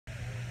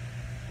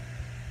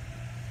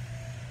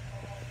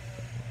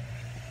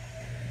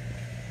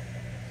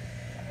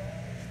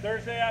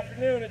Thursday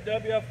afternoon at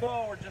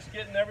WFO. We're just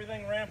getting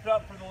everything ramped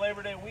up for the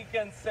Labor Day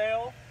weekend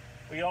sale.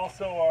 We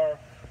also are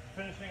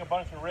finishing a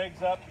bunch of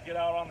rigs up to get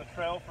out on the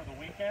trail for the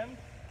weekend.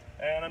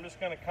 And I'm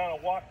just going to kind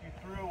of walk you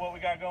through what we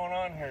got going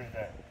on here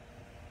today.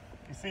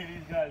 You see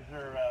these guys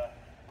are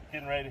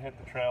getting ready to hit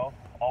the trail.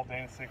 All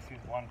Dana 60s,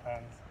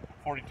 110s,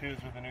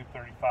 42s with the new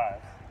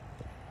 35s.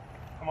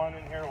 Come on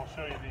in here, we'll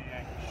show you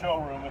the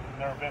showroom if you've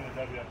never been to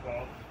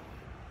WFO.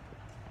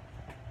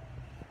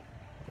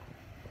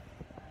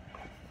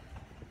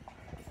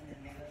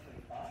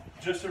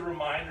 Just a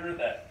reminder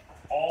that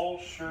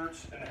all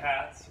shirts and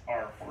hats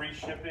are free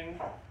shipping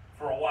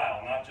for a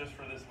while, not just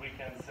for this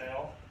weekend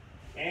sale.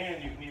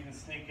 And you can even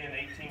sneak in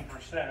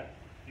 18%.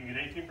 You get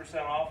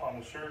 18% off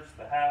on the shirts,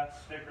 the hats,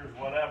 stickers,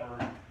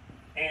 whatever,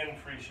 and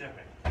free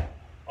shipping.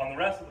 On the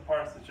rest of the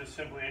parts, it's just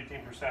simply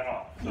 18%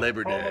 off. So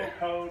Labor Day. The promo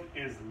code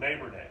is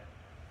Labor Day.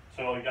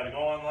 So you got to go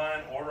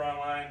online, order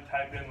online,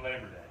 type in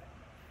Labor Day.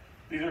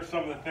 These are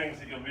some of the things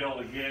that you'll be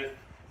able to get: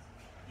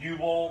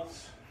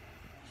 U-bolts,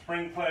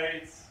 spring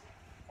plates,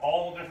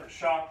 all different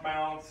shock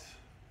mounts,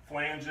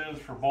 flanges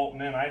for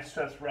bolting in ice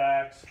chest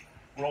racks,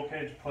 roll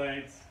cage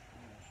plates,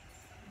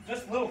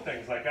 just little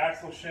things like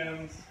axle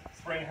shims,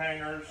 spring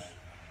hangers.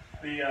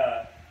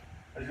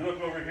 As you look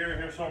over here,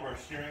 here's some of our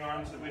steering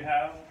arms that we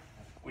have.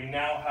 We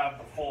now have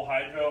the full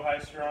hydro high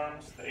steer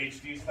arms, the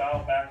HD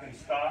style, back in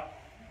stock.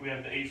 We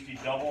have the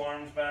HD double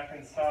arms back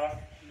in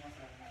stock.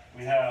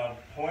 We have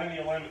plenty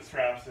of limit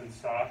straps in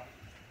stock.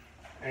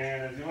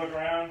 And as you look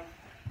around,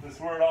 this is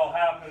where it all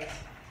happens.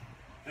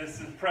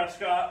 This is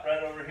Prescott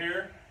right over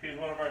here. He's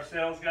one of our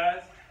sales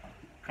guys.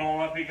 Call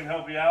him up, he can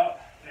help you out.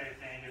 There's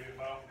Danny,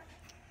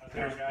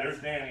 WFO.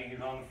 There's Danny,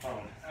 he's on the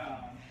phone.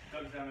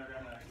 Doug's down there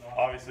grabbing that.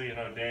 Obviously, you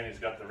know Danny's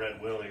got the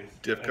red willies.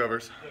 Diff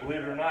covers.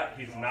 Believe it or not,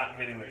 he's not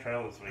hitting the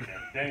trail this weekend.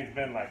 Danny's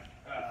been like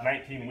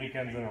 19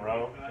 weekends in a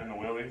row in the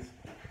willies,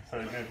 so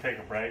he's going to take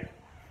a break.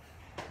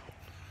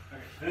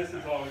 This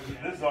is always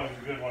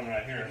a good one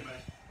right here.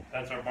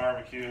 That's our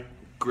barbecue.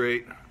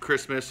 Great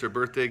Christmas or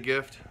birthday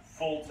gift.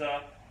 Folds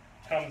up,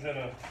 comes in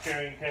a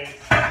carrying case,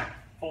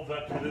 folds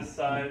up to this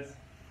size,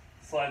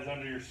 slides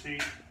under your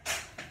seat.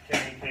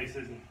 Carrying case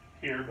isn't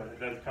here, but it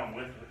does come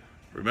with it.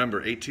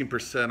 Remember,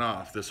 18%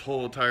 off this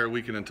whole entire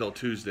weekend until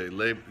Tuesday.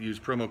 Use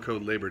promo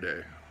code Labor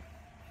Day.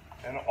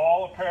 And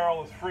all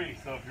apparel is free.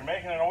 So if you're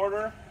making an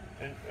order,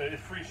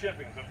 it's free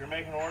shipping. So if you're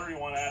making an order, you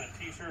want to add a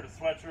t-shirt, a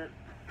sweatshirt,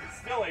 it's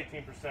still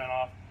 18%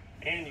 off,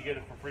 and you get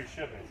it for free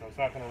shipping. So it's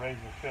not going to raise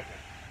your shipping.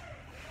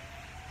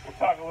 We'll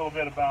talk a little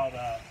bit about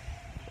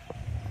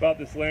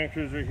this Land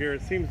Cruiser here.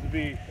 It seems to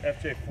be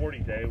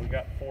FJ40 day. We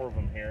got 4 of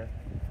them here.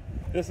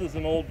 This is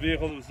an old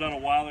vehicle that was done a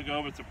while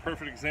ago, but it's a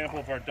perfect example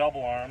of our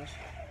double arms.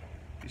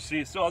 You see,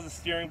 it still has a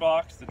steering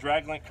box. The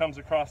drag link comes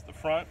across the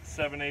front,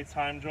 7/8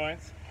 heim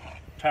joints.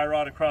 Tie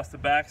rod across the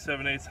back,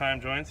 7/8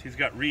 heim joints. He's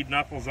got reed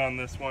knuckles on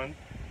this one.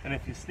 And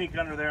if you sneak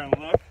under there and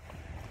look,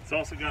 it's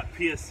also got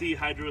PSC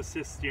hydro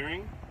assist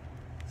steering.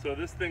 So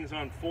this thing's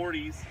on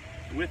 40s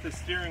with the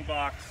steering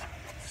box.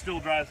 Still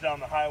drives down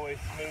the highway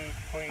smooth,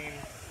 clean,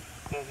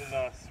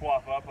 doesn't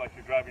swap up like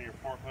you're driving your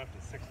forklift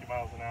at 60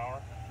 miles an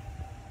hour.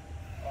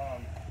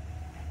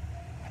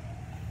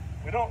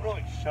 We don't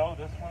really show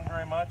this one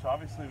very much.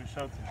 Obviously, we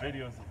showed some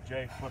videos of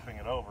Jay flipping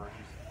it over.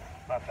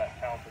 He's not that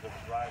talented of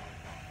a driver.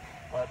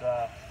 But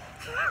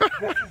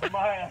this is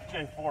my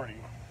FJ40.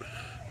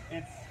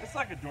 It's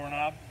like a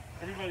doorknob.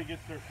 Everybody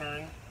gets their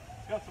turn.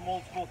 It's got some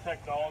old school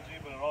technology,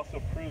 but it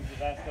also proves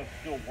that stuff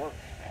still works.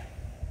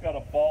 It's got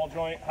a ball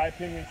joint, high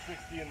pinion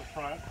 60 in the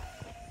front.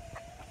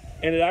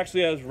 And it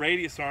actually has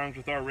radius arms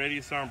with our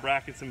radius arm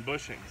brackets and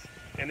bushings.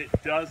 And it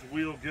does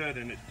wheel good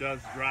and it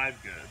does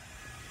drive good.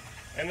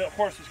 And then of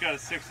course it's got a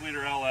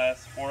 6-liter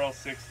LS,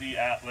 4L60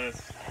 Atlas,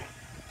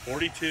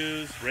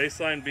 42s,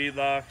 raceline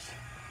beadlocks,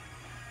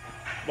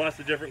 lots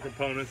of different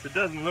components. It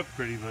doesn't look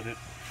pretty, but it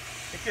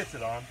gets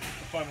it on.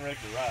 It's a fun rig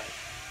to ride.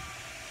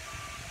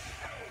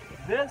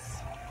 This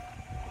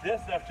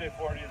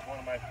FJ40 is one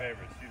of my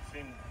favorites. You've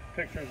seen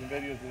pictures and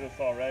videos of this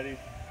already.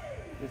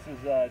 This is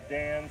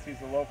Dan's,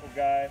 he's a local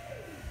guy.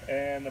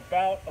 And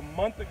about a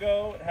month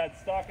ago, it had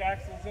stock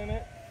axles in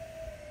it.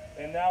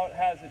 And now it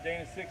has a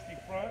Dana 60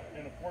 front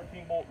and a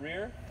 14-bolt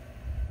rear.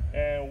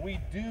 And we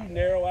do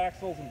narrow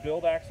axles and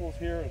build axles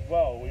here as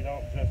well. We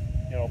don't just,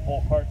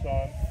 bolt parts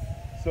on.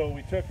 So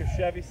we took a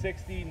Chevy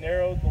 60,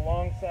 narrowed the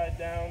long side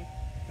down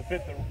to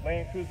fit the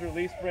Land Cruiser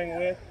leaf spring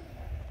width.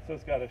 So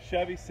it's got a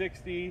Chevy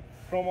 60,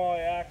 chrome alloy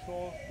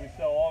axles. We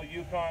sell all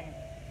Yukon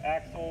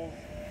axles.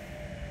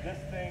 This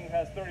thing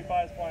has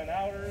 35 spline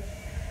outers,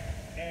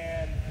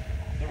 and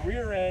the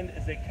rear end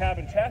is a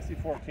cabin chassis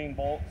 14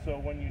 bolt. So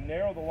when you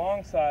narrow the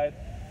long side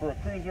for a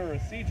cruiser or a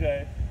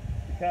CJ,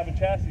 the cabin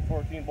chassis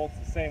 14 bolt's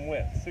the same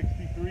width.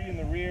 63 in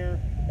the rear,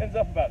 ends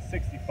up about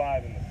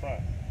 65 in the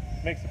front.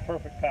 Makes a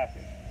perfect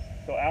package.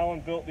 So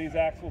Alan built these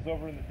axles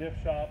over in the diff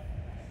shop.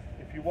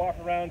 If you walk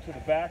around to the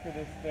back of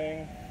this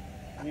thing,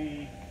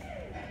 we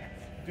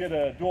did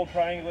a dual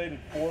triangulated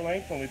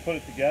 4-length when we put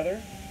it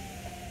together.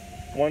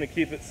 Want to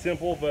keep it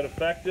simple but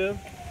effective.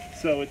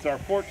 So it's our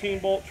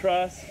 14-bolt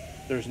truss,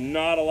 there's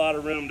not a lot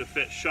of room to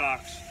fit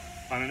shocks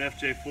on an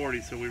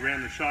FJ40, so we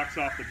ran the shocks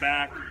off the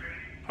back,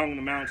 hung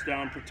the mounts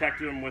down,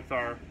 protected them with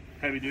our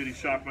heavy-duty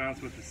shock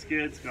mounts with the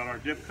skids, got our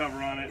dip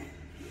cover on it.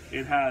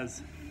 It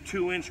has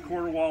 2-inch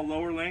quarter wall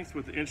lower lengths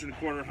with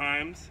 1.25"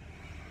 heims,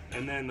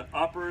 and then the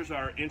uppers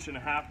are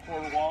 1.5"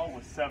 quarter wall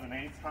with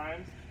 7/8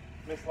 heims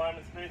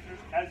misalignment spacers.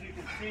 As you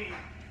can see,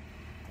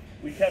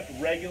 we kept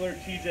regular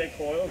TJ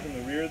coils in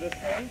the rear of this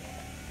thing,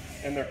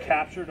 and they're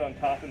captured on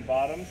top and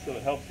bottom, so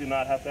it helps you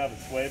not have to have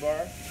a sway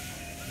bar.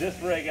 This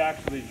rig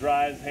actually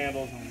drives,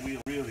 handles, and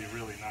wheels really,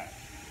 really nice.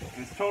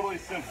 And it's totally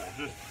simple,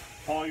 just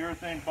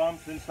polyurethane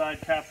bumps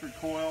inside captured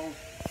coils,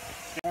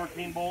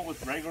 14 bolt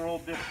with regular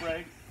old disc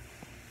brakes,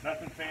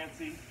 nothing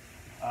fancy.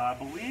 I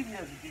believe he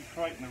has a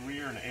Detroit in the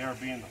rear and an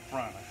ARB in the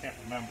front, I can't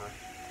remember.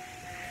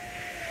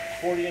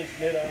 40-inch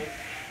nittos.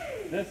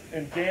 This,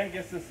 and Dan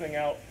gets this thing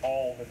out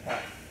all the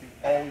time. He's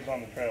always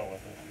on the trail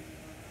with it.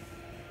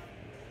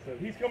 So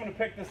he's coming to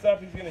pick this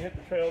up. He's going to hit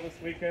the trail this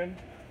weekend.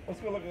 Let's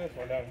go look at this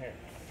one down here.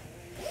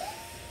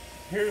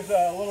 Here's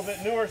a little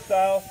bit newer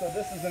style. So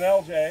this is an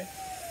LJ.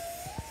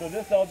 So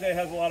this LJ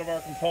has a lot of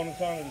our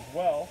components on it as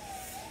well.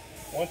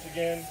 Once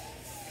again,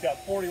 it's got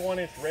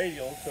 41-inch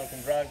radials, so it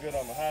can drive good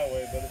on the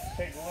highway. But if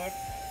you take a look,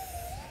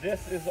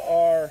 this is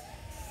our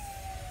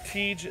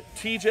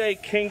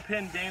TJ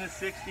Kingpin Dana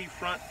 60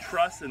 front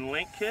truss and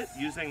link kit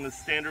using the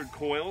standard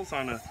coils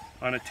on a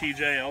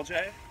TJ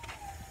LJ.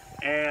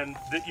 And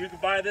that you can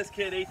buy this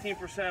kit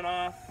 18%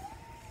 off.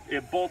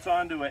 It bolts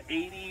onto an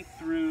 80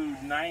 through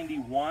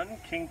 91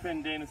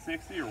 Kingpin Dana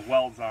 60, or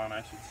welds on,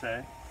 I should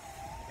say.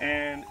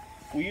 And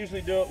we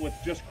usually do it with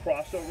just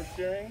crossover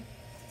steering.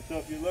 So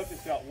if you look,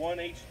 it's got one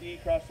HD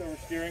crossover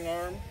steering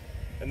arm,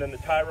 and then the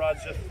tie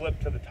rods just flip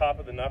to the top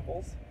of the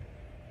knuckles.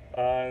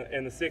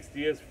 And the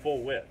 60 is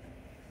full width.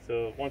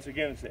 So once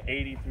again, it's the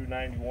 80 through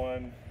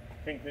 91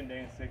 Kingpin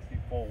Dana 60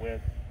 full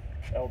width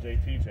LJ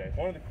TJ.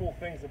 One of the cool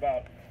things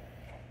about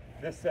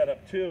this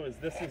setup too is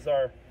this is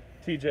our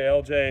TJ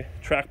LJ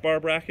track bar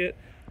bracket.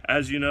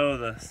 As you know,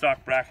 the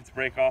stock brackets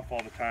break off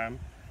all the time,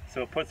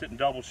 so it puts it in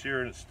double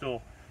shear and it's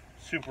still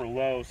super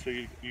low, so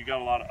you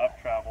got a lot of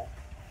up travel.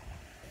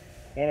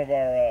 One of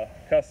our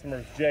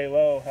customers, J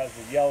Lo, has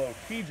a yellow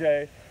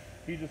TJ.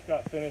 He just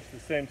got finished the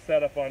same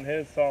setup on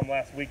his, saw him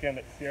last weekend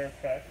at Sierra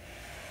Fest.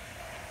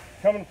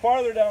 Coming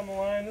farther down the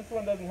line, this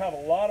one doesn't have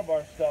a lot of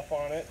our stuff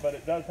on it, but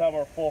it does have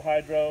our full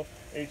hydro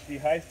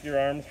HD high steer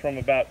arms from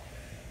about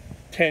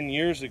 10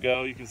 years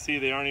ago. You can see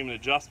they aren't even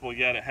adjustable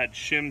yet. It had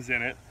shims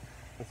in it.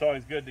 It's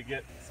always good to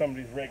get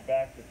somebody's rig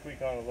back to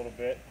tweak on a little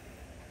bit.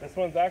 This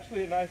one's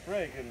actually a nice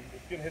rig, and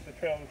it's going to hit the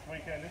trail this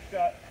weekend. It's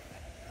got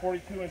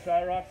 42-inch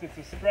IROCs. It's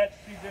a stretch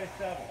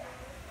CJ7.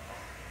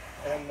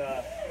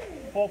 And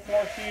full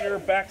 4-seater,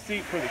 back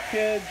seat for the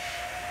kids.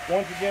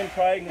 Once again,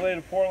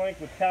 triangulated 4-link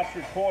with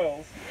captured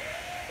coils.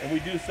 And we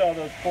do sell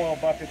those coil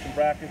buckets and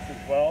brackets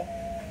as well.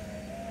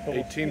 So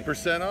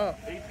 18% off.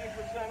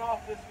 18%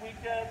 off this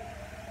weekend,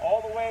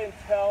 all the way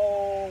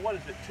until, what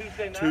is it,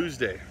 Tuesday night?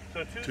 Tuesday.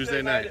 So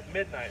Tuesday night at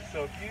midnight.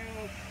 So if you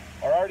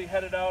are already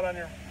headed out on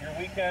your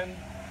weekend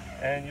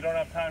and you don't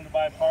have time to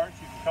buy parts,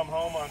 you can come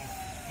home on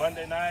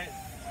Monday night,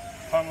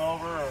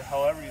 hungover, or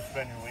however you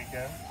spend your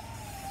weekend,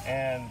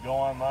 and go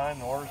online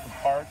and order some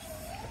parts.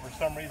 If for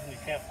some reason you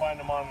can't find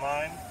them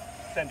online,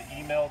 send an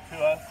email to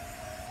us,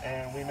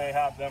 and we may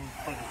have them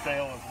for the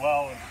sale as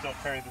well and still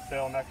carry the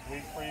sale next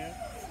week for you.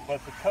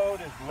 But the code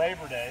is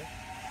Labor Day,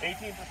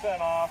 18%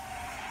 off.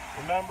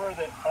 Remember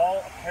that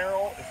all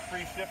apparel is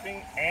free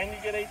shipping and you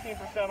get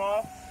 18%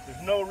 off.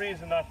 There's no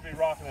reason not to be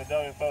rocking a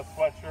WFO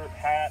sweatshirt,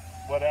 hat,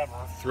 whatever.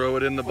 Throw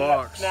it in the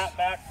box. We got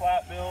snapback,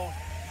 flat bills.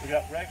 We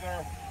got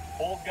regular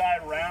old guy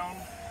round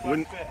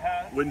fit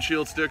hats.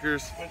 Windshield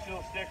stickers.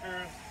 Windshield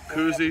stickers.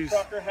 Koozies.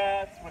 Trucker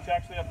hats, which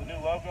actually have the new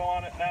logo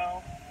on it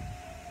now.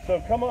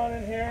 So come on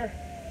in here,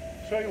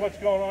 show you what's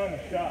going on in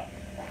the shop.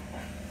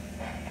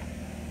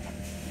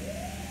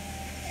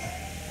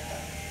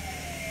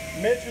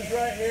 Mitch is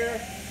right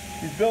here.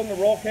 He's building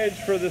the roll cage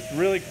for this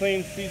really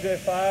clean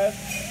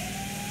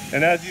CJ5.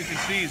 And as you can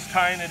see, he's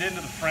tying it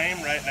into the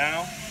frame right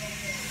now.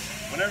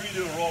 Whenever you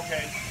do a roll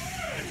cage,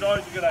 it's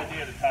always a good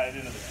idea to tie it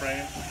into the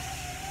frame.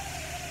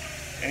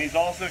 And he's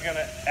also going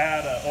to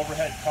add an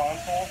overhead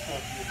console. So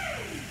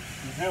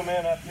if you zoom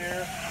in up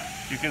here,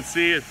 you can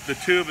see the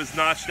tube is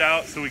notched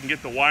out so we can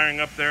get the wiring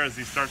up there as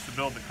he starts to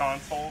build the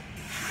console.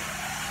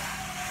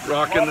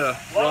 Rocking the.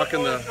 What's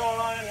going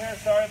on in here?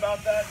 Sorry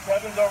about that.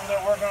 Kevin's over there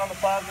working on the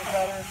plasma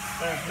cutter.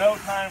 There's no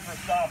time for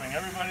stopping.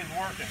 Everybody's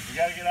working. We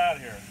got to get out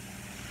of here.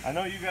 I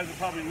know you guys are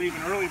probably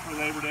leaving early for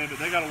Labor Day,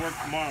 but they got to work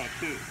tomorrow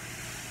too.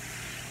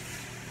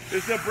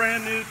 This is a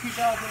brand new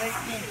 2018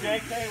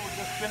 JK we're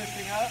just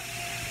finishing up.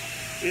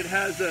 It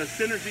has a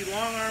Synergy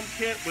long arm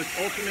kit with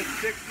Ultimate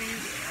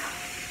 60s.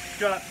 It's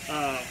got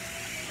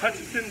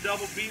Hutchinson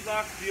double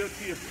beadlock, DOT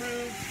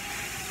approved,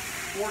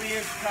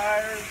 40-inch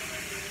tires.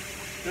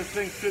 This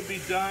thing should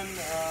be done,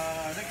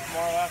 I think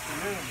tomorrow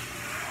afternoon.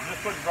 I'm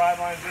just putting drive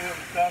lines in it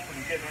and stuff and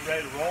getting it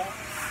ready to roll.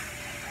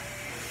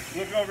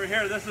 Look over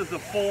here, this is the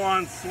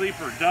full-on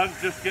sleeper. Doug's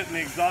just getting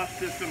the exhaust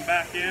system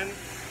back in.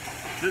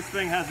 This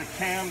thing has a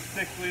cam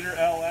 6-liter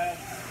LS.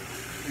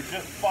 We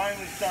just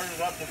finally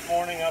started up this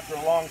morning after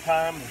a long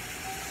time,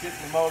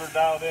 getting the motor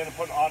dialed in and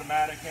putting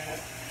automatic in it.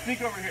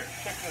 Sneak over here,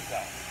 check this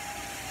out.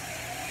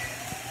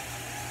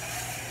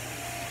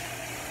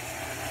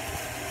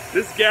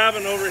 This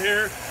Gavin over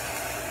here,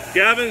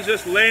 Gavin's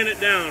just laying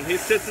it down. He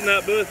sits in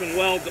that booth and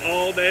welds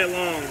all day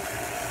long.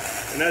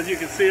 And as you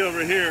can see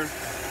over here,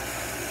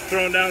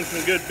 throwing down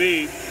some good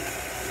beads.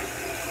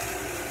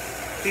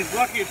 He's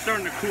lucky it's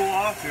starting to cool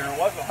off here. It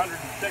was 106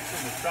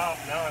 in the shop.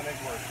 Now I think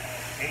we're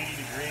 80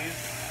 degrees.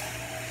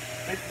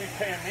 They should be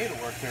paying me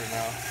to work here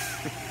now.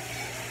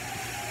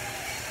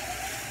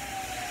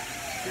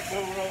 Keep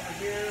moving over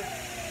here.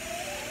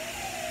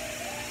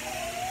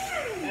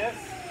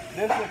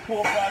 This is a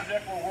cool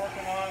project we're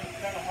working on. It's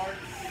kind of hard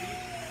to see.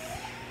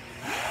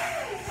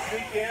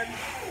 Sneak in.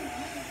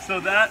 So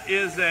that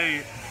is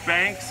a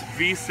Banks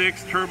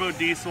V6 turbo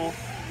diesel,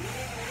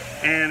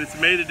 and it's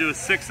made to do a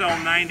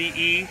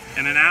 6L90E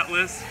and an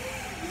Atlas.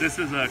 This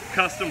is a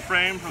custom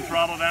frame from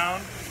Throttle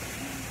Down,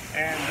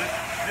 and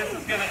this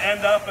is going to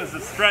end up as a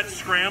stretch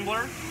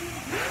scrambler.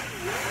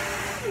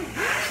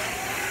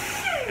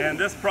 And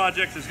this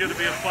project is going to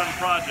be a fun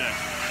project.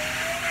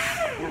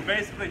 We're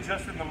basically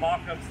just in the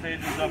mock-up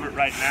stages of it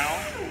right now.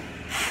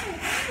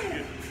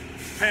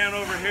 Pan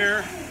over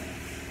here,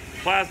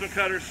 plasma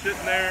cutter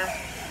sitting there.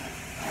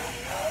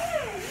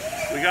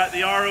 We got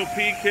the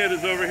ROP kid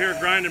is over here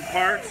grinding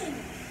parts.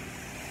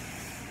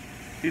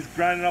 He's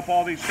grinding up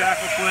all these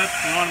shackle clips.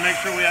 We want to make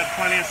sure we have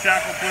plenty of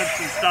shackle clips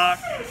in stock.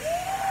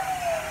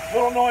 A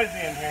little noisy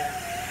in here.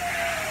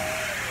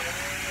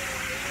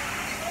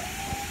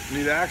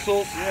 Need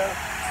axles?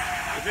 Yeah.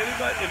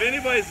 If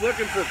anybody's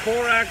looking for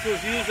core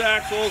axles, used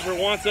axles, or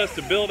wants us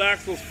to build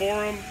axles for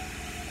them,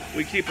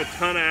 we keep a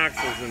ton of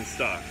axles in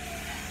stock.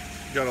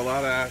 Got a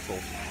lot of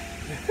axles.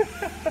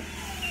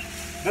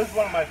 This is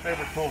one of my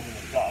favorite tools in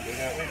the shop. We're going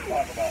to at least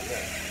talk about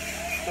this.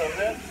 So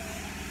this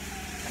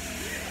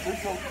is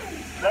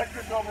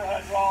electric over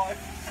hydraulic.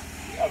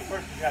 Oh,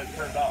 first you got it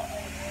turned off.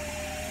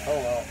 Oh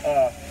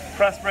well.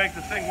 Press brake,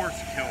 the thing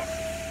works killer.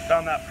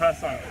 Found that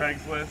press on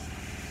Craigslist.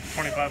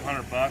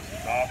 $2,500 bucks.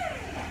 It's awesome.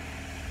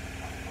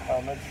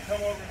 As you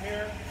come over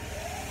here,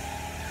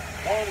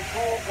 one of the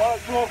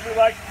tools we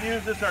like to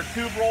use is our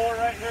tube roller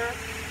right here.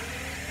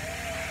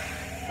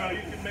 So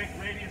you can make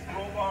radius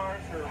roll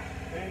bars or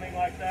anything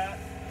like that.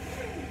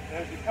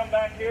 And as you come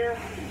back here,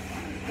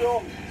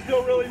 still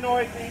really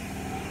noisy.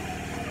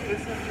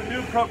 This is the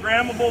new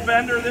programmable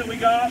bender that we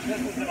got.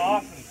 This is an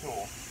awesome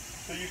tool.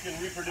 So you can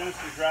reproduce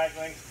your drag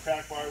lengths,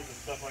 track bars, and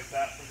stuff like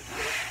that for the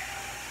kit.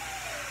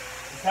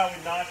 This is how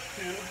we notch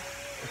tube.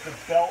 It's a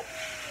belt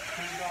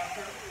tube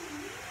notcher.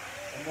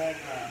 And then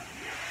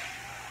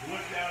you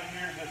look down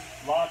here, just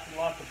lots and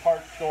lots of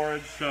part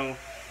storage. So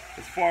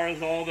as far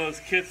as all those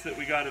kits that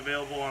we got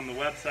available on the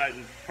website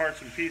and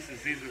parts and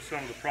pieces, these are some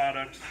of the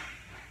products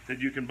that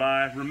you can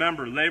buy.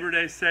 Remember, Labor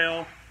Day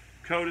sale,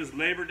 code is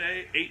Labor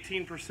Day,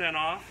 18%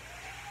 off.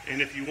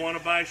 And if you want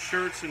to buy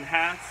shirts and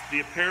hats, the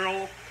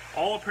apparel,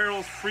 all apparel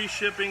is free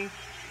shipping,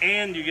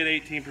 and you get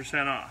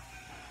 18% off.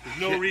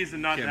 There's no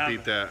reason not to have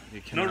beat that.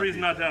 You no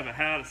reason not to have a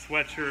hat, a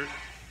sweatshirt,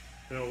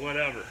 you know,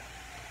 whatever.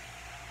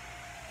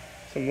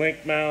 Some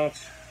link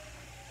mounts.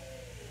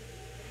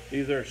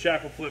 These are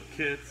shackle flip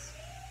kits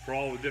for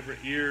all the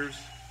different years.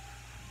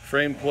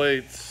 Frame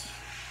plates.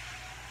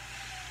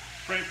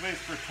 Frame plates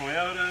for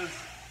Toyotas,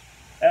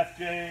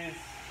 FJs,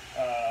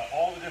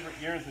 all the different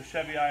years of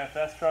Chevy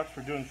IFS trucks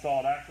for doing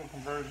solid axle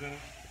conversion.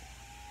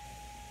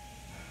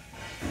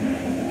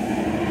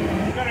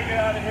 We're gonna get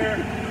out of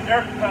here.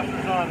 Air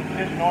compressor's on, it's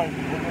getting noisy.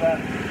 Look at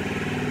that.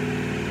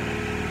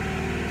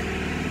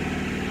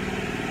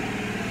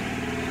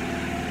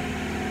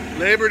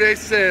 Labor Day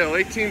sale,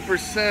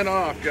 18%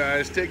 off,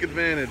 guys. Take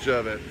advantage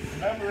of it.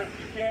 Remember, if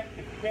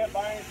you can't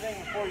buy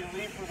anything before you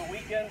leave for the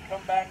weekend,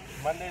 come back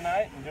Monday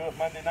night and do it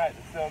Monday night.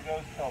 The sale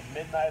goes till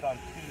midnight on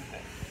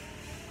Tuesday.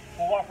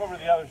 We'll walk over to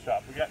the other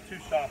shop. We got two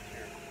shops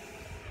here.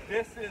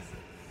 This is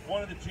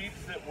one of the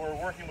Jeeps that we're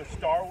working with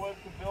Starwood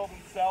to build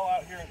and sell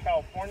out here in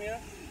California.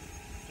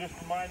 Just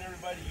remind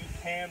everybody, you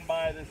can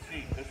buy this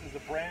Jeep. This is a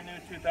brand new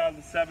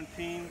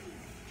 2017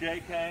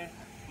 JK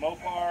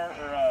Mopar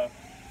or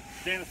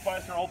Dana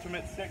Spicer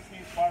Ultimate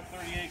 60s,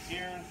 538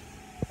 gears,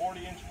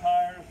 40-inch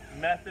tires,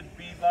 Method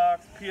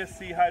B-Box,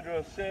 PSC Hydro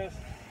Assist,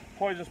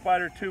 Poison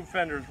Spider tube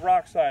fenders,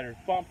 rock sliders,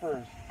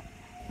 bumpers.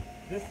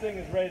 This thing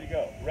is ready to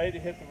go, ready to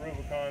hit the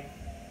Rubicon.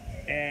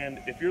 And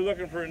if you're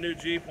looking for a new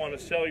Jeep, want to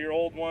sell your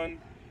old one,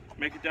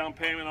 make a down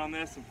payment on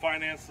this and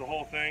finance the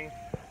whole thing,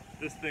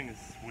 this thing is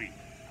sweet.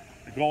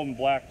 The gold and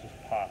black just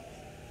pops.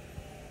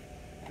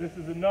 This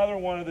is another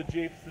one of the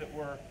Jeeps that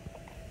we're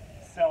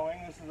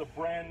selling. This is a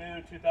brand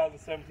new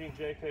 2017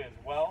 JK as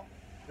well.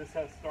 This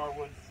has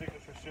Starwood's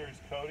Signature Series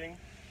coating.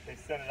 They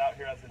sent it out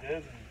here as it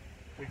is, and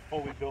we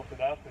fully built it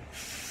up.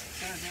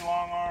 It's Synergy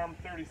long arm,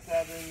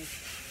 37,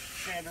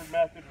 standard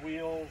method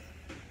wheels,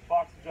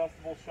 box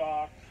adjustable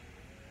shocks.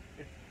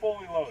 It's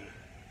fully loaded.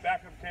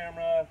 Backup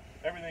camera,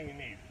 everything you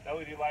need.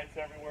 LED lights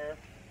everywhere.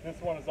 This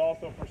one is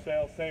also for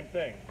sale, same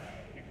thing.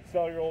 You can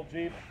sell your old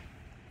Jeep,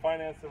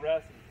 finance the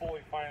rest, and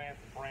fully finance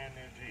a brand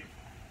new Jeep.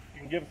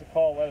 You can give us a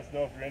call, let us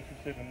know if you're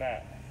interested in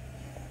that.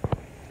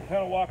 We'll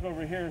kind of walk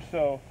over here.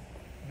 So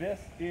this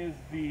is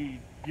the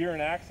gear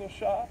and axle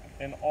shop,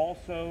 and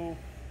also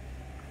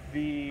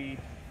the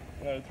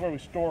it's where we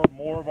store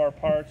more of our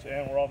parts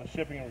and where all the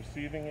shipping and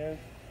receiving is.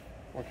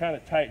 We're kind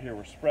of tight here.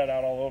 We're spread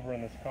out all over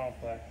in this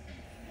complex.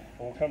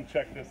 But we'll come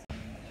check this.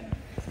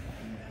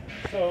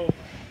 So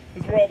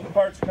this is where all the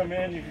parts come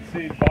in. You can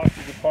see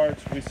boxes of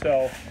parts. We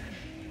sell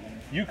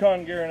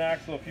Yukon gear and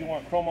axle. If you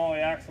want chromoly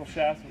axle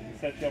shafts, we can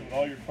set you up with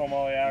all your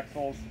chromoly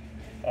axles.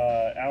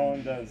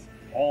 Alan does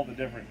all the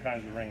different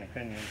kinds of ring and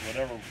pinions,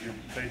 whatever you're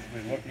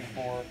basically looking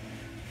for.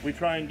 We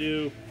try and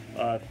do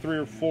 3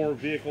 or 4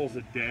 vehicles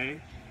a day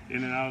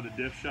in and out of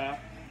the diff shop.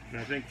 And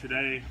I think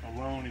today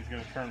alone he's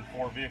going to turn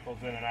 4 vehicles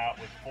in and out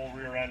with full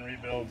rear end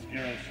rebuilds,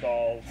 gear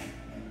installs.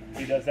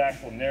 He does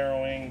axle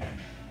narrowing,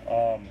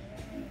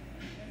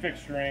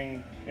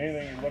 fixturing,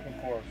 anything you're looking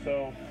for.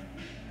 So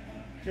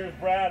here's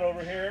Brad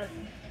over here.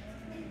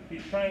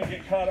 He's trying to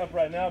get caught up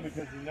right now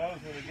because he knows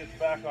when he gets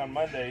back on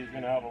Monday, he's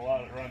going to have a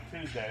lot, or on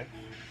Tuesday,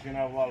 he's going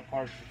to have a lot of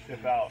parts to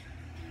ship out.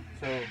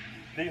 So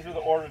these are the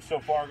orders so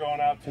far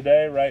going out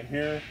today, right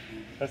here.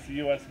 That's the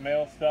U.S.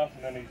 mail stuff,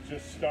 and then he's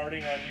just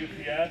starting on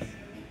UPS.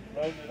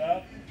 Loads it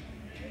up.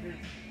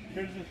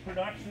 Here's his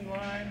production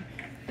line.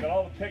 Got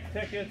all the pick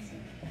tickets.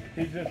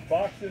 He's just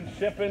boxing,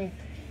 shipping,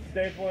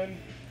 stapling.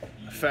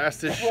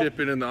 Fastest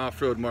shipping in the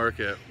off-road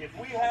market. If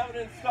we have it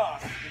in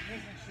stock, it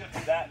usually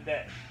ships that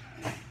day.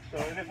 So,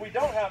 and if we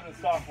don't have it in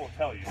stock, we'll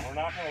tell you. We're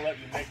not going to let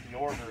you make the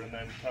order and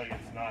then tell you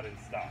it's not in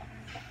stock.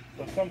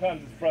 So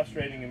sometimes it's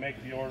frustrating. You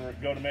make the order,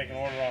 go to make an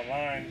order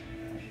online,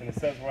 and it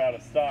says we're out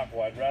of stock.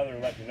 Well, I'd rather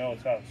let you know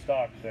it's out of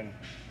stock than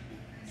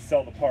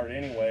sell the part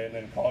anyway and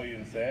then call you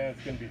and say,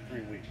 it's going to be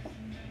 3 weeks.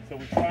 So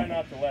we try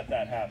not to let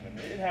that happen.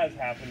 It has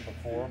happened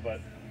before, but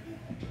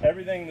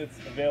everything that's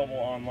available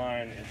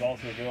online is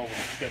also available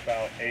to ship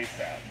out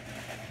ASAP.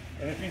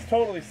 And if he's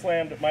totally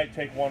slammed, it might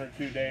take 1 or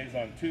 2 days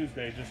on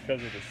Tuesday just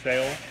because of the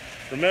sale.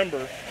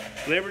 Remember,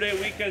 Labor Day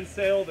weekend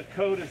sale, the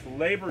code is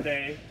Labor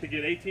Day to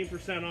get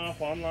 18%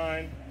 off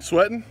online.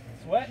 Sweating?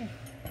 Sweating.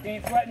 If you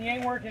ain't sweating, you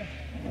ain't working.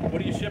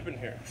 What are you shipping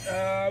here?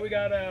 We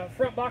got a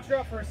front box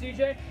drop for a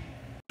CJ.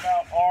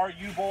 About our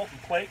U-bolt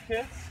and plate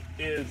kits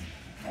is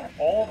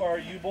all of our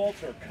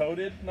U-bolts are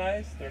coated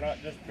nice. They're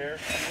not just bare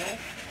steel.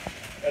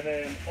 And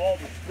then all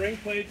the spring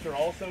plates are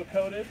also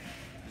coated.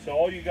 So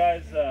all you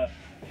guys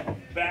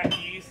back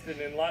east and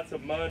in lots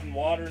of mud and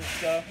water and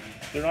stuff,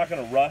 they're not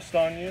going to rust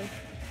on you.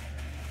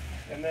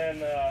 And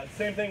then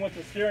same thing with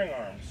the steering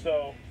arms.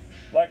 So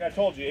like I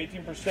told you,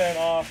 18%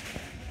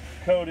 off.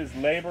 Code is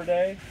Labor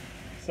Day.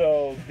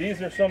 So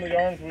these are some of the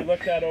arms we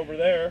looked at over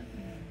there.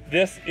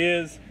 This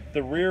is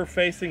the rear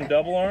facing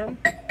double arm.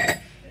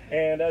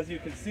 And as you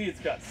can see, it's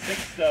got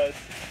 6 studs.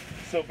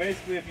 So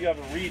basically if you have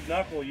a reed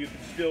knuckle, you can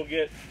still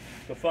get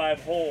the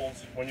 5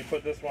 holes when you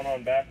put this one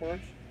on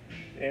backwards.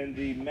 And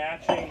the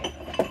matching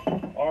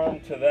arm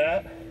to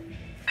that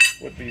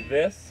would be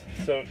this.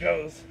 So it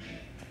goes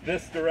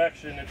this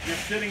direction. If you're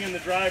sitting in the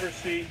driver's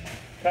seat,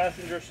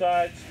 passenger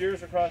side,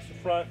 steers across the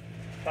front,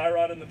 tie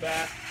rod in the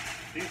back.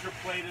 These are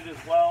plated as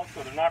well,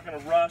 so they're not going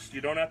to rust.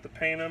 You don't have to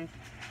paint them.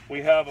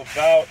 We have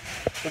about,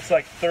 looks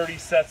like 30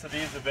 sets of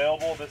these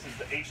available. This is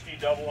the HD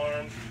double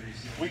arms.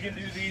 We can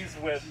do these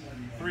with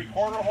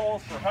 3/4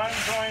 holes for Heim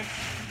joints,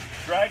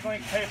 drag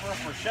link paper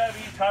for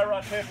Chevy, tie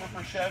rod paper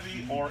for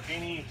Chevy, or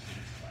any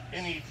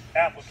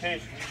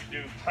application.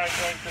 You can do Heim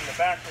joints in the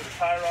back for the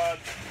tie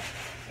rods,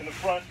 in the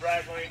front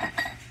drag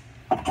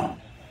link.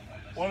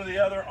 One of the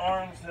other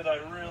arms that I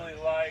really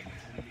like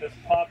that's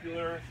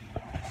popular,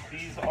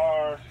 these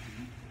are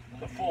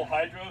the full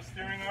hydro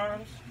steering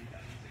arms,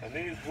 and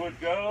these would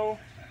go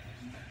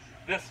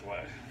this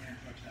way.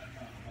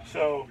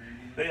 So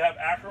they have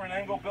Ackerman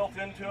angle built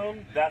into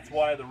them. That's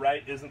why the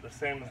right isn't the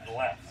same as the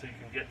left, so you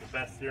can get the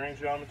best steering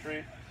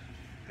geometry.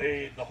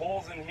 The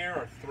holes in here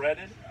are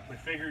threaded. We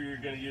figure you're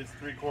going to use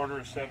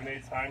 3/4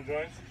 7/8 Heim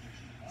joints.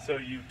 So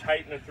you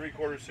tighten a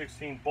 3/4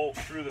 16 bolt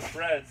through the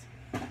threads,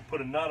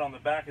 put a nut on the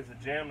back as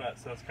a jam nut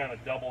so it's kind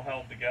of double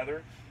held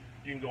together.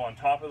 You can go on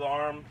top of the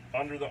arm,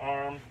 under the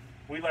arm.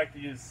 We like to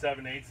use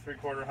 7/8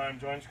 3/4 Heim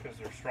joints because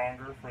they're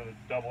stronger for the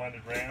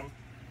double-ended ram.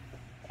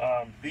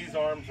 These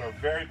arms are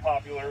very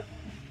popular.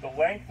 The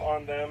length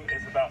on them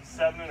is about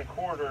 7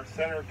 1/4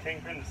 center of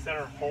kingpin to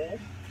center of pole,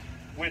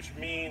 which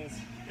means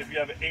if you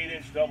have an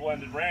 8-inch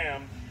double-ended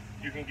ram,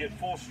 you can get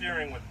full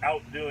steering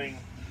without doing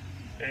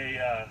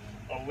a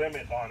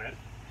limit on it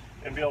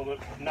and be able to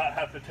not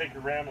have to take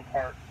your ram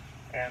apart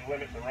and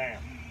limit the ram.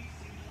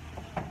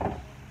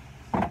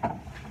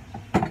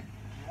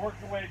 Work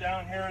your way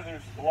down here,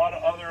 there's a lot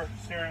of other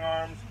steering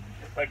arms,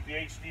 like the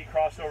HD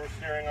crossover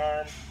steering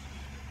arm.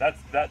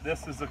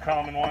 This is a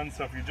common one,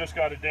 so if you just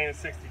got a Dana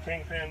 60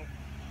 Kingpin,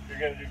 you're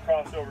going to do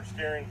crossover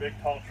steering, big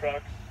tall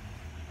truck,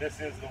 this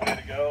is the way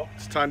to go.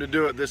 It's time to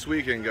do it this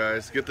weekend,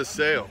 guys. Get the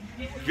sale.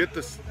 Get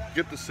the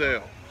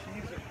sale.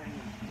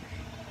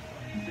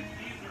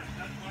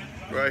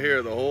 Right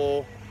here, the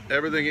whole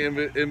Everything in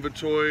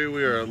inventory,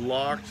 we are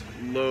locked,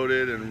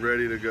 loaded, and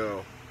ready to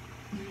go.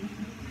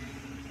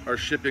 Our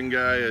shipping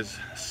guy is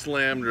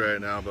slammed right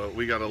now, but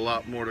we got a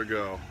lot more to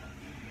go.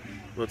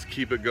 Let's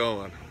keep it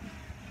going.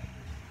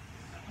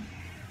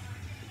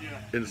 Yeah.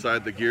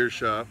 Inside the gear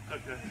shop.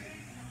 Okay.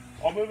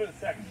 I'll move in a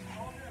second.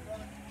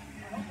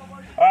 All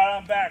right,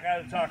 I'm back. I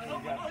had to talk to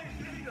you guys.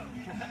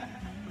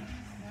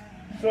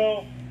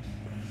 So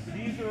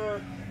these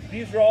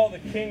are all the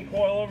King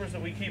coilovers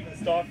that we keep in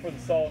stock for the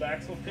solid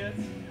axle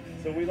kits.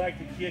 So we like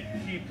to keep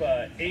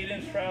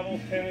 8-inch travel,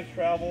 10-inch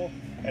travel,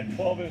 and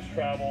 12-inch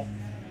travel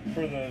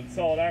for the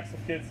solid axle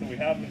kits that we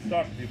have them in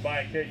stock. If you buy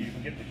a kit, you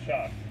can get the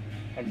shock.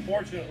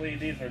 Unfortunately,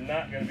 these are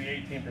not going to be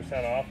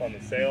 18% off on the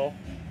sale.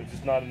 There's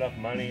just not enough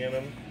money in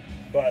them.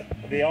 But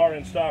they are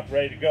in stock,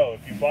 ready to go.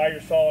 If you buy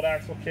your solid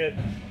axle kit,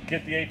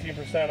 get the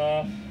 18%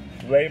 off.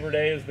 Labor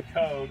Day is the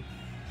code.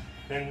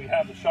 Then we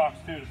have the shocks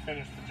too to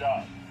finish the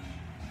job.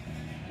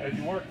 As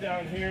you work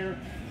down here,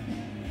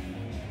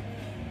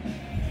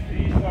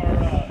 these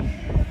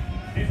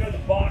are the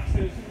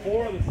boxes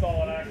for the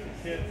solid axle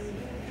kits.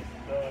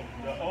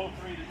 The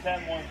 03 to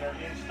 10 ones are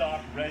in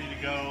stock, ready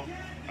to go.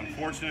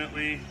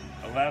 Unfortunately,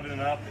 11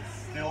 and up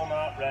is still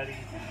not ready.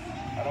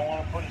 I don't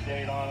want to put a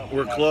date on it.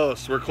 We're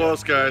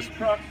close, guys.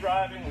 Trucks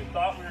driving. We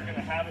thought we were going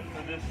to have it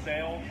for this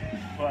sale,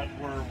 but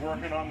we're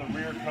working on the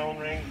rear cone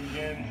rings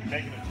again,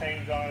 making a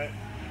change on it.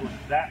 We're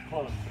that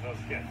close to those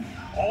kits.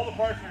 All the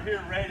parts are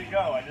here ready to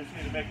go. I just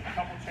need to make a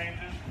couple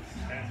changes,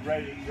 and it's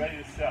ready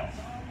to sell.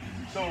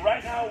 So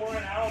right now we're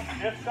in Alan's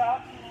gift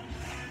shop,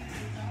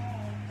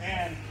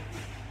 and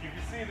you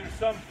can see there's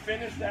some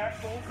finished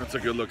axles. That's a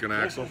good looking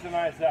axle. This is a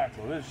nice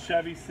axle. This is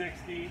Chevy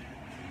 60.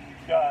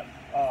 It's got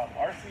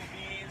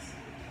RCBs,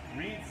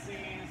 Reed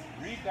C's,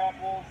 Reed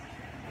knuckles.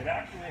 It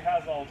actually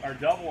has all our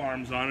double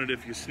arms on it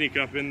if you sneak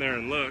up in there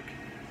and look.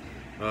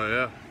 Oh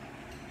yeah.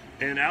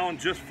 And Alan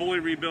just fully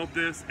rebuilt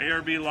this,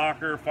 ARB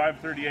locker,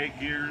 538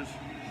 gears.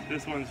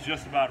 This one's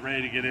just about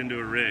ready to get into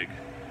a rig.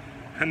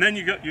 And then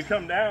you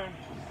come down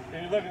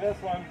and you look at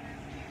this one.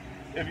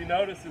 If you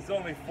notice, it's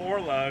only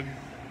 4 lug.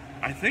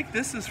 I think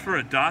this is for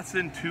a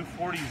Datsun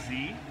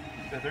 240Z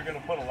that they're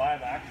gonna put a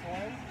live axle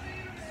in.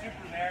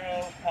 Super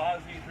narrow,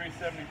 Posi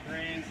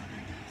 373s.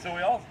 So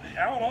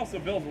Alan also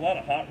builds a lot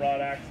of hot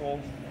rod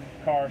axles,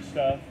 car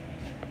stuff.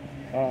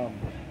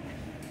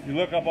 You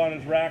look up on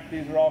his rack,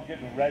 these are all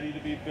getting ready to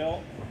be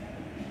built.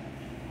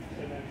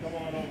 And then come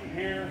on over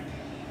here.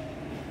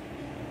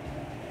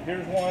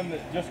 Here's one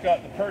that just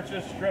got the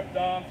purchase stripped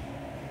off,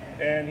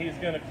 and he's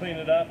going to clean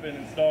it up and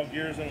install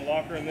gears in a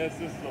locker in this.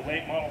 This is a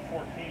late model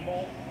 14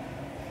 bolt.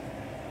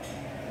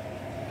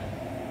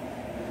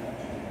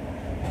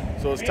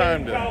 So it's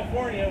time to... In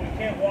California, we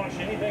can't wash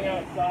anything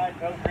outside,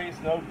 no grease,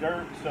 no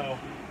dirt, so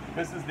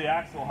this is the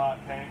axle hot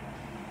tank.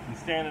 You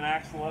stand an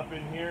axle up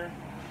in here,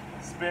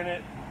 spin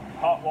it,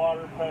 hot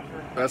water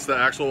pressure. That's the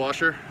axle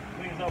washer?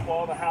 Cleans up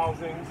all the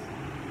housings.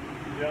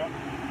 Yep.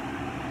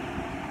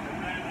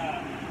 And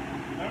then,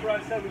 remember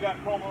I said we got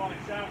chromoly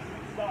shafts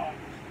in stock.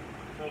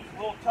 So it's a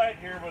little tight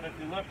here, but if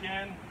you look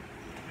in,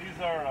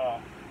 these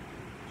are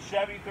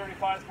Chevy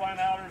 35 spline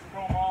outers,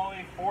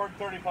 chromoly, Ford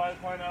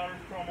 35 spline outers,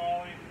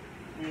 chromoly.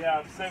 We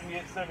have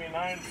 78,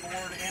 79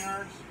 Ford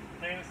inners,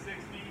 Dana 60,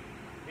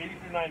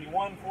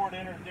 8391 Ford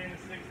inners, Dana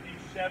 60,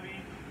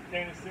 Chevy,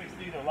 Dana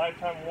 60, the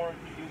lifetime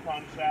warranty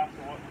Yukon shafts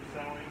are what we're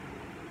selling.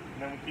 And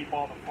then we keep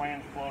all the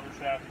flange floater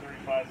shafts,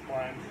 35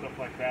 splines, stuff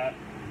like that.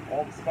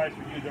 All the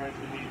Spicer U-joints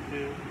we need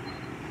too.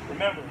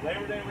 Remember,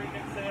 Labor Day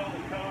weekend sale, the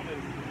code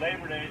is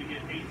Labor Day to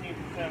get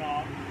 18%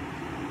 off.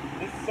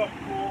 This is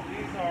something cool.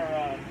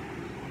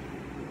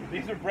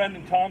 These are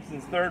Brendan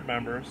Thompson's third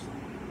members.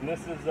 And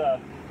this is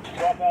a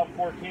dropout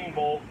 14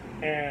 bolt,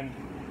 and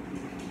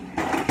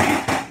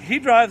he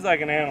drives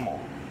like an animal.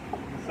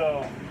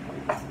 So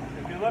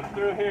if you look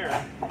through here,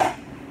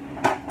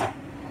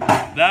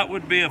 that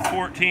would be a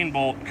 14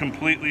 bolt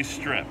completely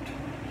stripped.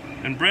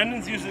 And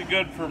Brendan's usually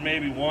good for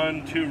maybe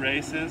 1-2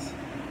 races.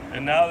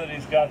 And now that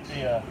he's got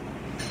the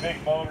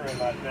big motor in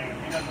that thing,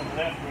 if he doesn't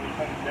lift when he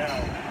comes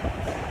down,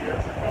 the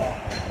gears are gone.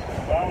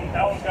 So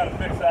Alan's got to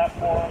fix that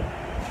for him.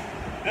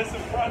 This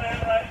is front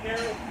end right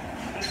here.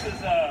 This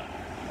is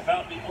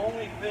about the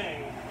only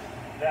thing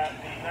that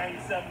the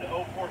 97 to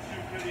 04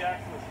 shoot through the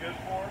axle is good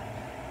for.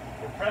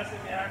 We're pressing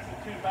the axle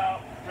tube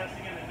out,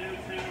 pressing in a new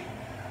tube,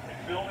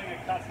 and building a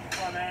custom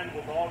front end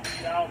with all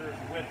the outers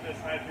with this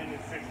high opinion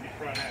 60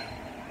 front end.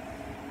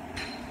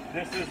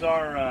 This is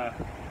our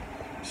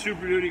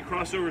Super Duty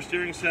crossover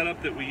steering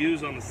setup that we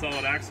use on the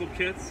solid axle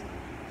kits.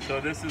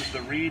 So this is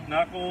the Reed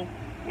knuckle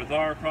with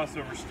our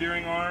crossover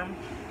steering arm,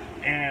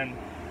 and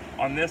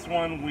on this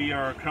one we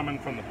are coming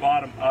from the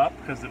bottom up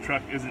because the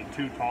truck isn't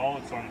too tall.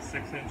 It's on the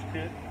 6-inch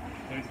kit,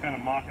 so he's kind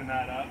of mocking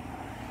that up.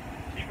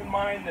 Keep in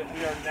mind that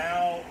we are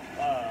now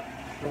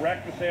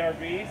direct with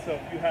ARB, so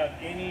if you have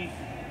any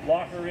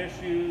locker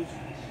issues,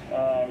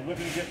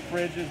 looking to get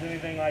fridges,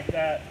 anything like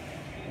that,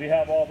 we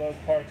have all those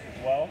parts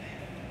as well.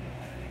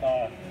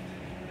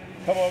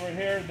 Come over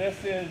here,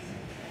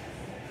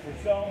 we're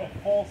selling a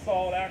full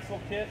solid axle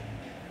kit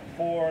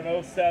for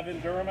an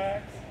 07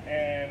 DMAX.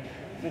 And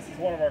this is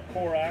one of our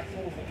core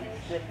axles that we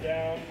stripped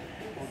down.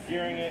 We're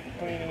gearing it,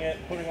 cleaning it,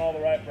 putting all the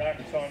right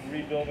brackets on,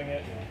 rebuilding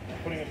it,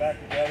 putting it back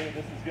together.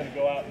 This is going to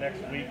go out next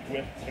week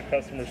with the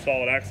customer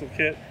solid axle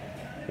kit.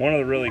 One of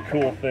the really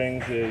cool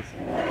things is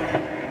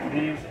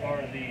these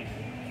are the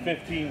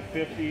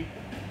 1550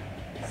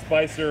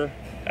 Spicer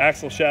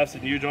axle shafts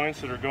and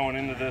U-joints that are going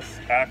into this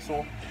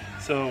axle.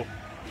 So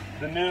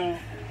the new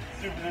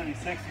Super Duty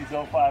 60s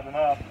 05 and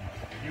up,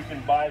 you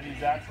can buy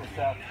these axle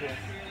shaft kits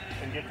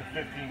and get to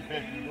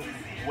 1550. This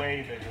is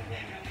way bigger than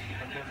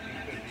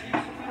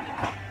 1550.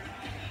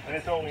 And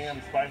it's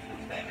OEM Spicer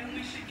stuff.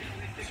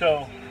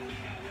 So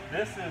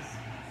this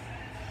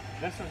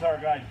is our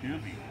guy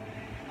Doobie.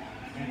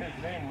 And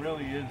his name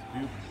really is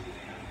Doobie.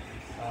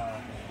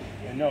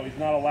 And no, he's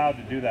not allowed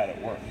to do that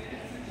at work.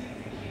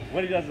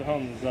 What he does at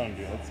home is his own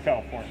deal. It's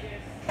California.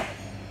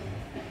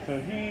 So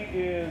he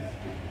is.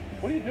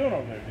 What are you doing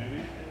over there,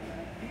 Doobie?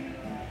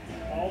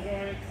 Ball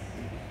joints.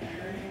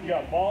 You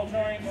got ball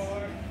joints.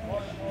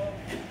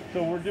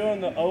 So we're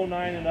doing the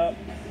 09 and up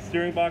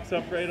steering box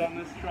upgrade on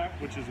this truck,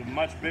 which is a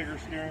much bigger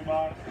steering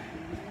box.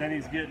 Then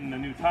he's getting a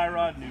new tie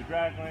rod, new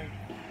drag link,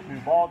 new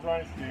ball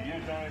joints, new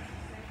U-joints.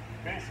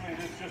 Basically,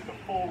 this is just a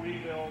full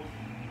rebuild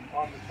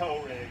on the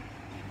tow rig.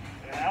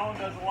 And Alan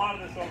does a lot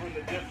of this over in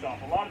the dip shop.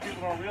 A lot of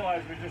people don't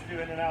realize we just do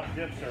in and out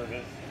dip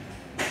service.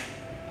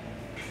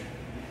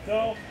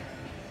 So,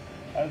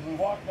 as we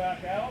walk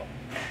back out,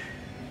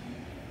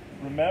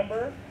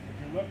 remember, if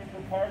you're looking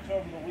for parts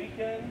over the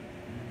weekend,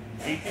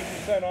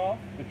 18% off.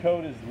 The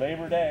code is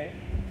Labor Day.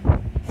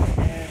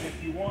 And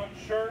if you want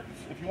shirts,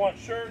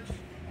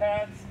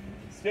 hats,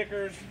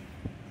 stickers,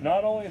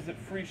 not only is it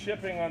free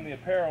shipping on the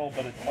apparel,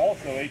 but it's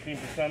also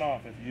 18%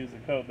 off if you use the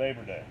code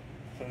Labor Day.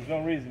 So there's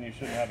no reason you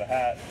shouldn't have a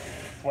hat,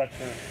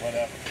 sweatshirt,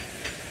 whatever.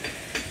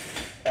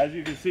 As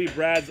you can see,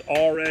 Brad's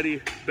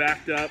already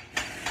backed up,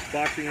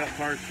 boxing up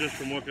parts just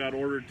from what got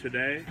ordered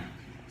today.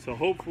 So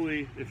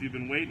hopefully, if you've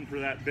been waiting for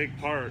that big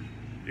part,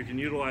 you can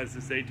utilize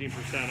this 18%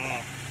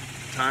 off.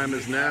 Time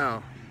is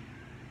now.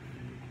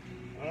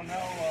 I don't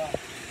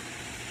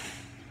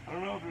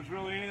know if there's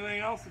really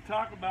anything else to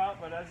talk about,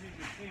 but as you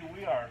can see,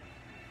 we are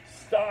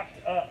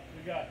stocked up.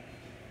 We got a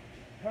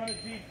ton of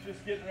Jeeps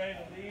just getting ready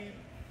to leave.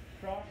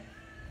 Truck.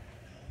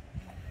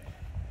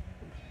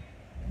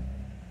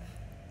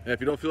 And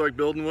if you don't feel like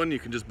building one, you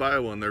can just buy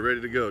one. They're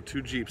ready to go.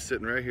 2 Jeeps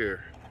sitting right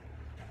here.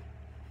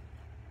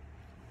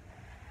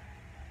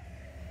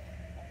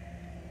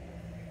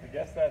 I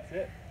guess that's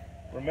it.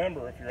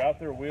 Remember, if you're out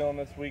there wheeling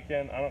this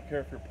weekend, I don't care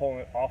if you're pulling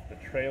it off the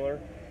trailer,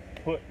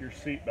 put your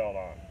seatbelt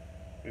on.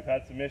 We've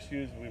had some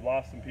issues. We've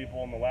lost some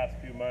people in the last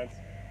few months.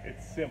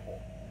 It's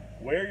simple.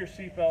 Wear your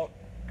seatbelt,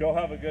 go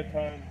have a good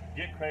time,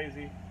 get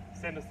crazy,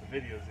 send us the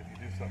videos if you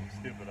do something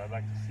stupid. I'd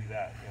like to see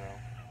that, you know,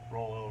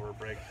 roll over,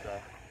 break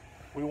stuff.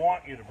 We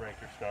want you to break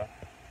your stuff,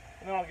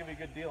 and then I'll give you a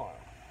good deal on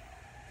it.